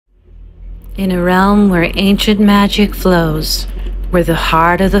In a realm where ancient magic flows, where the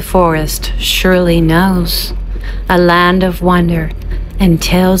heart of the forest surely knows, a land of wonder and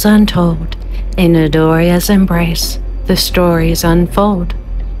tales untold, in Edorias' embrace the stories unfold.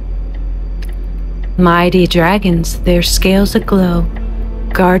 Mighty dragons, their scales aglow,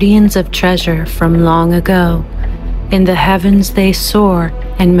 guardians of treasure from long ago. In the heavens they soar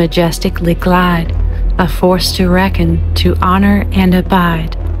and majestically glide, a force to reckon, to honor and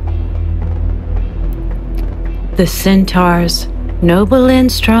abide. The centaurs, noble and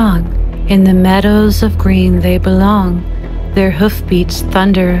strong, in the meadows of green they belong. Their hoofbeats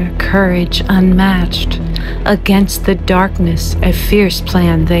thunder courage unmatched, against the darkness a fierce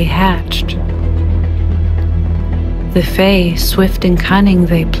plan they hatched. The Fae, swift and cunning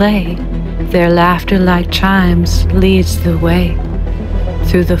they play, their laughter like chimes leads the way.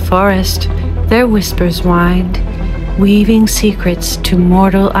 Through the forest their whispers wind, weaving secrets to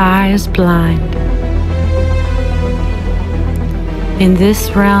mortal eyes blind. In this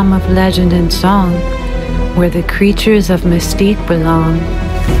realm of legend and song, where the creatures of mystique belong,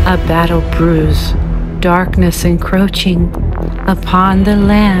 a battle brews, darkness encroaching upon the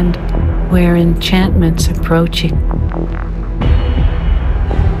land where enchantment's approaching.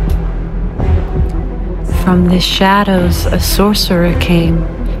 From the shadows a sorcerer came,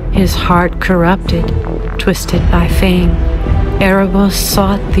 his heart corrupted, twisted by fame. Erebos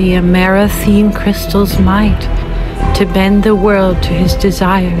sought the amaranthine crystal's might, to bend the world to his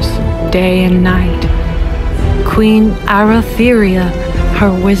desires, day and night. Queen Arotheria,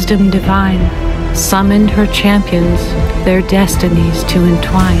 her wisdom divine, summoned her champions, their destinies to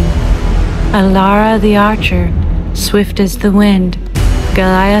entwine. Alara the archer, swift as the wind,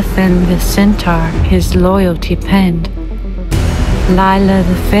 Goliathan the centaur, his loyalty penned. Lila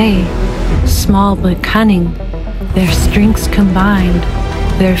the Fae, small but cunning, their strengths combined,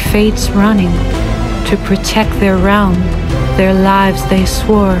 their fates running, to protect their realm, their lives they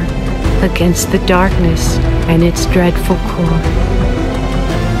swore, against the darkness and its dreadful core.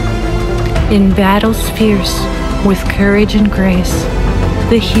 In battles fierce, with courage and grace,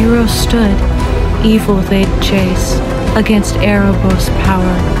 the heroes stood, evil they'd chase. Against Erebos'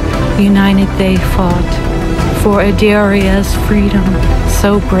 power, united they fought, for Edorias' freedom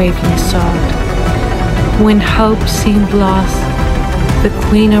so bravely sought. When hope seemed lost, the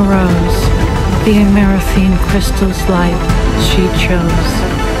queen arose, the amaranthine crystal's light she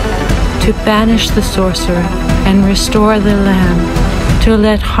chose, to banish the sorcerer and restore the land, to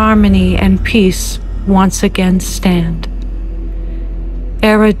let harmony and peace once again stand.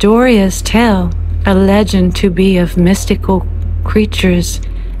 Edorias' tale, a legend to be of mystical creatures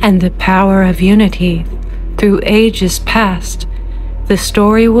and the power of unity through ages past, the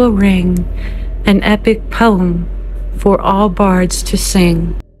story will ring, an epic poem for all bards to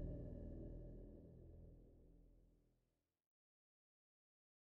sing.